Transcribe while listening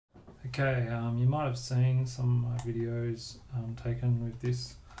Okay, you might have seen some of my videos taken with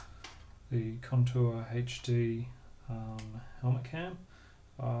this, the ContourHD helmet cam,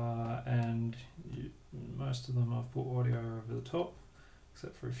 and most of them I've put audio over the top,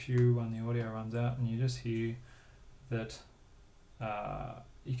 except for a few when the audio runs out and you just hear that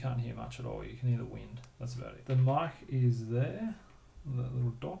you can't hear much at all. You can hear the wind, that's about it. The mic is there, that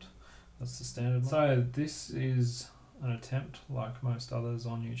little dot, that's the standard mic. So this is an attempt, like most others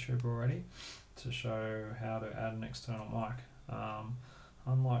on YouTube already, to show how to add an external mic.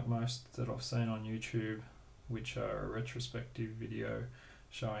 Unlike most that I've seen on YouTube, which are a retrospective video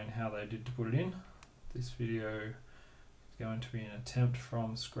showing how they did to put it in, this video is going to be an attempt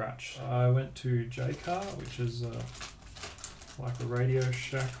from scratch. I went to JCar, which is like a Radio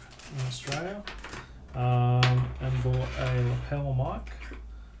Shack in Australia, and bought a lapel mic.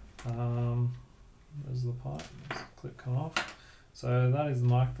 There's the pipe, there's the clip come off. So that is the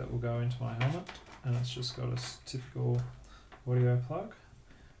mic that will go into my helmet, and it's just got a typical audio plug.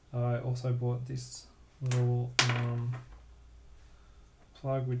 I also bought this little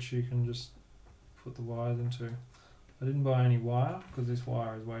plug which you can just put the wires into. I didn't buy any wire because this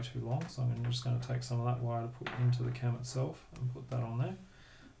wire is way too long, so I'm just going to take some of that wire to put into the cam itself and put that on there.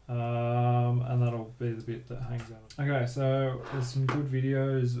 And that'll be the bit that hangs out. Okay, so there's some good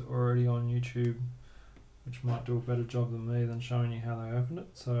videos already on YouTube which might do a better job than me than showing you how they opened it,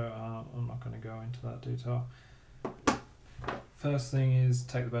 so I'm not going to go into that detail. First thing is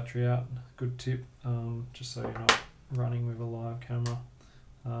take the battery out, good tip, just so you're not running with a live camera.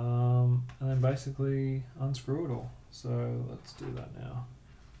 And then basically unscrew it all, so let's do that now.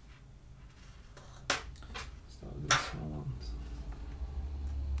 Start with these small ones.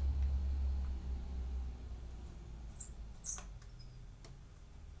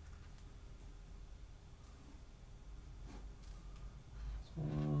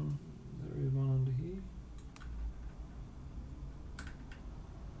 There is one under here.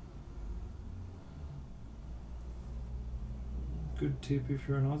 Good tip if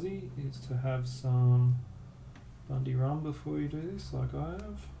you're an Aussie is to have some Bundy rum before you do this, like I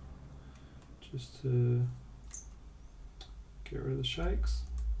have, just to get rid of the shakes.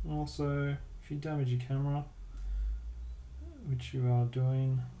 And also, if you damage your camera, which you are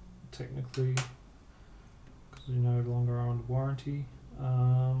doing technically because you're no longer under warranty,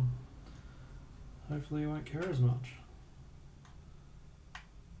 hopefully you won't care as much.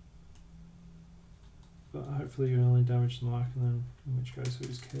 But hopefully you only damage the mic, and then in which case who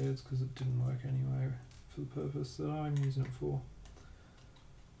cares, because it didn't work anyway for the purpose that I'm using it for.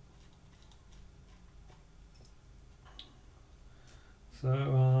 So,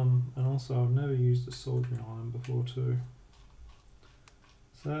 and also I've never used a soldering iron before too.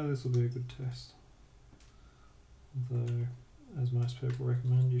 So this will be a good test. Although, as most people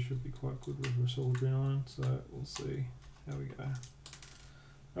recommend, you should be quite good with a soldering iron, so we'll see how we go.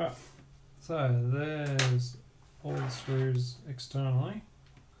 Alright, so there's all the screws externally.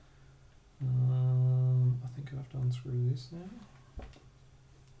 I think I have to unscrew this now.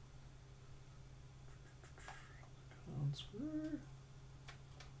 Unscrew.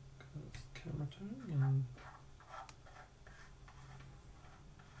 That's the camera turning, and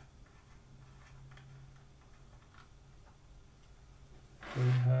we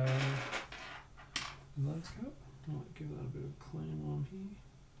have the lens cap. I might give that a bit of a clean on here.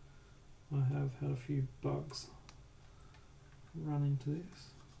 I have had a few bugs run into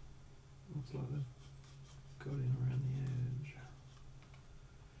this. Looks like they've got in around the edge.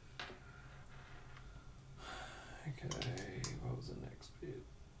 Okay, what was the next bit?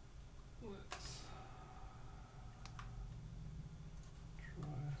 Let's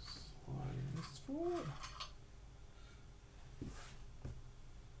try sliding this forward.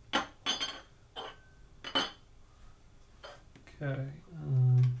 Okay,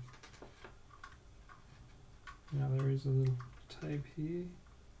 now there is a little tape here.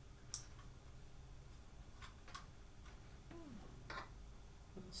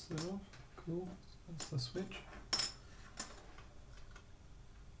 That's set off, cool, that's the switch.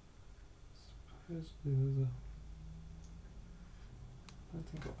 Supposedly there's a, I don't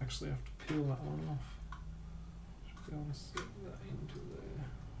think I'll actually have to peel that one off. Should be able to set that into there.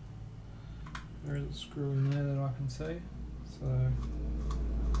 There is a screw in there that I can see. So,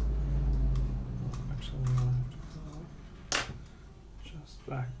 actually I have to put it just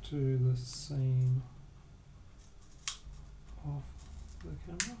back to the seam of the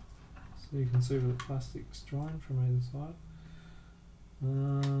camera, so you can see where the plastic's joined from either side.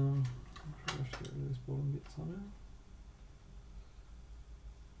 I'm sure I have to get rid of this bottom bit somehow.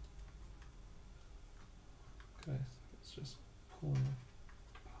 Okay, so it's just pulling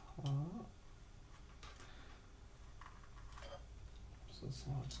apart. the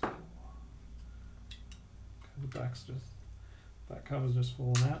sides. Okay, the back cover's just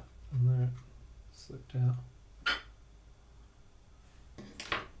fallen out, and there it slipped out.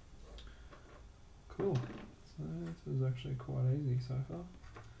 Cool. So this is actually quite easy so far.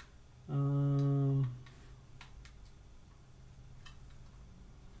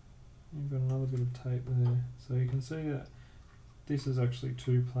 You've got another bit of tape there, so you can see that this is actually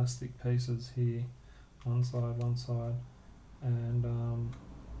two plastic pieces here, one side, and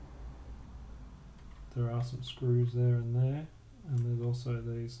there are some screws there, and there's also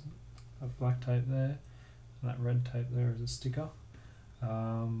these black tape there, and that red tape there is a sticker,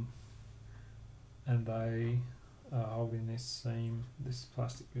 and they are holding this seam, this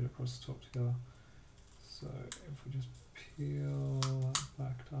plastic bit across the top together. So if we just peel that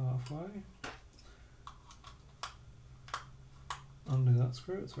back to halfway, undo that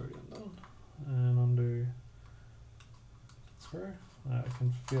screw, it's already undone, and undo that screw. I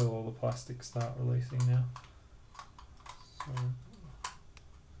can feel all the plastic start releasing now. So,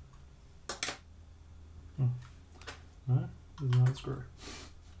 no, there's another screw.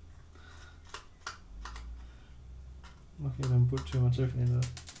 Lucky I didn't put too much effort into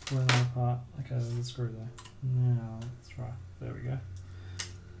pulling that apart. Okay, there's a screw there. Now let's try. There we go.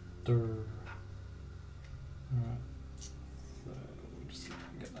 Alright, so we'll just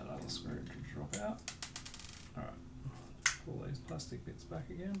get that other screw to drop out. Alright, pull these plastic bits back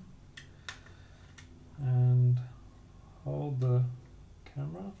again and hold the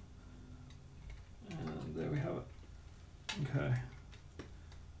camera, and there we have it. Okay,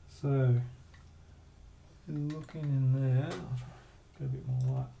 so looking in there, I'll get a bit more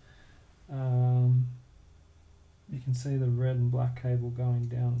light. You can see the red and black cable going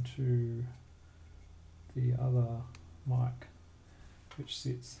down to the other mic, which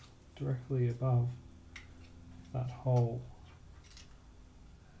sits directly above that hole.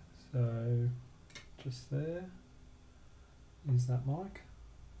 So just there is that mic,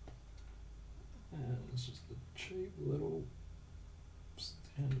 and it's just a cheap little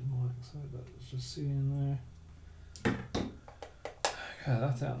standard mic, so that's just sitting there. Okay,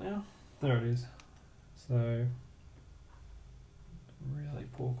 that's out now. There it is. So really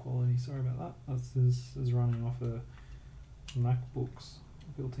poor quality, sorry about that. This is running off a MacBook's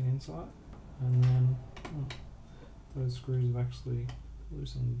built-in inside, and then those screws have actually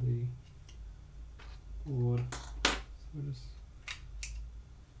loosened the board. So we just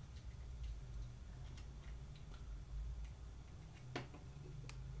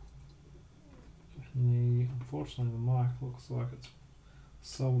unfortunately the mic looks like it's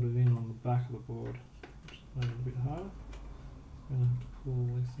soldered in on the back of the board, which made it a bit harder. I'm going to have to pull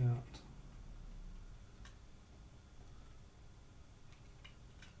this out.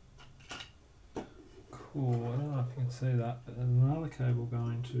 Cool, I don't know if you can see that, but there's another cable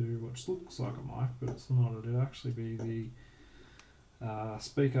going to, which looks like a mic, but it's not. It'll actually be the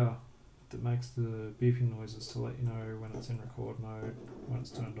speaker that makes the beeping noises to let you know when it's in record mode, when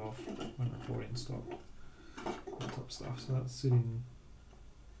it's turned off, when recording stopped, that type of stuff. So that's sitting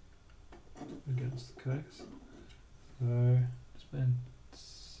against the case. So just being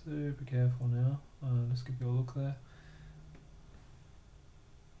super careful now. Just give you a look there.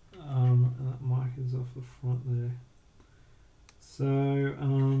 And that mic is off the front there. So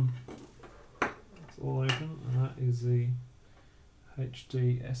it's all open, and that is the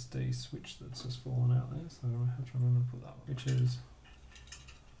HD SD switch that's just fallen out there, so I have to remember to put that one, which is,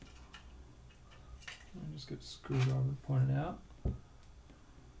 let me just get a screwdriver pointed out,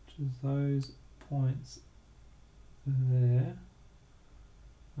 which is those points there.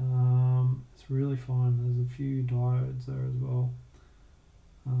 It's really fine, there's a few diodes there as well.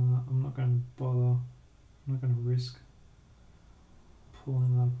 I'm not going to bother, I'm not going to risk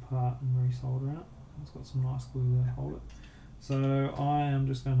pulling that apart and resoldering it. It's got some nice glue there to hold it. So I am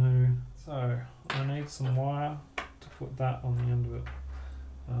just going to, so I need some wire to put that on the end of it,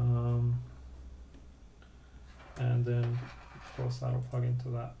 and then of course that'll plug into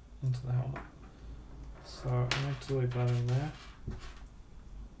the helmet. So I need to leave that in there.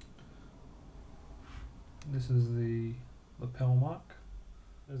 This is the lapel mic.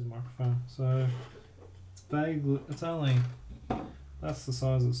 There's a microphone. So it's vaguely, it's only, that's the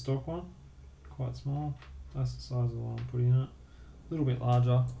size of the stock one, quite small. That's the size of the one I'm putting in it. A little bit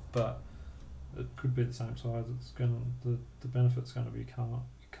larger, but it could be the same size. It's gonna, the benefit's going to be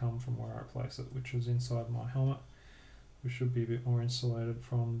come from where I place it, which is inside my helmet, which should be a bit more insulated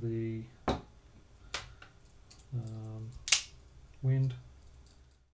from the wind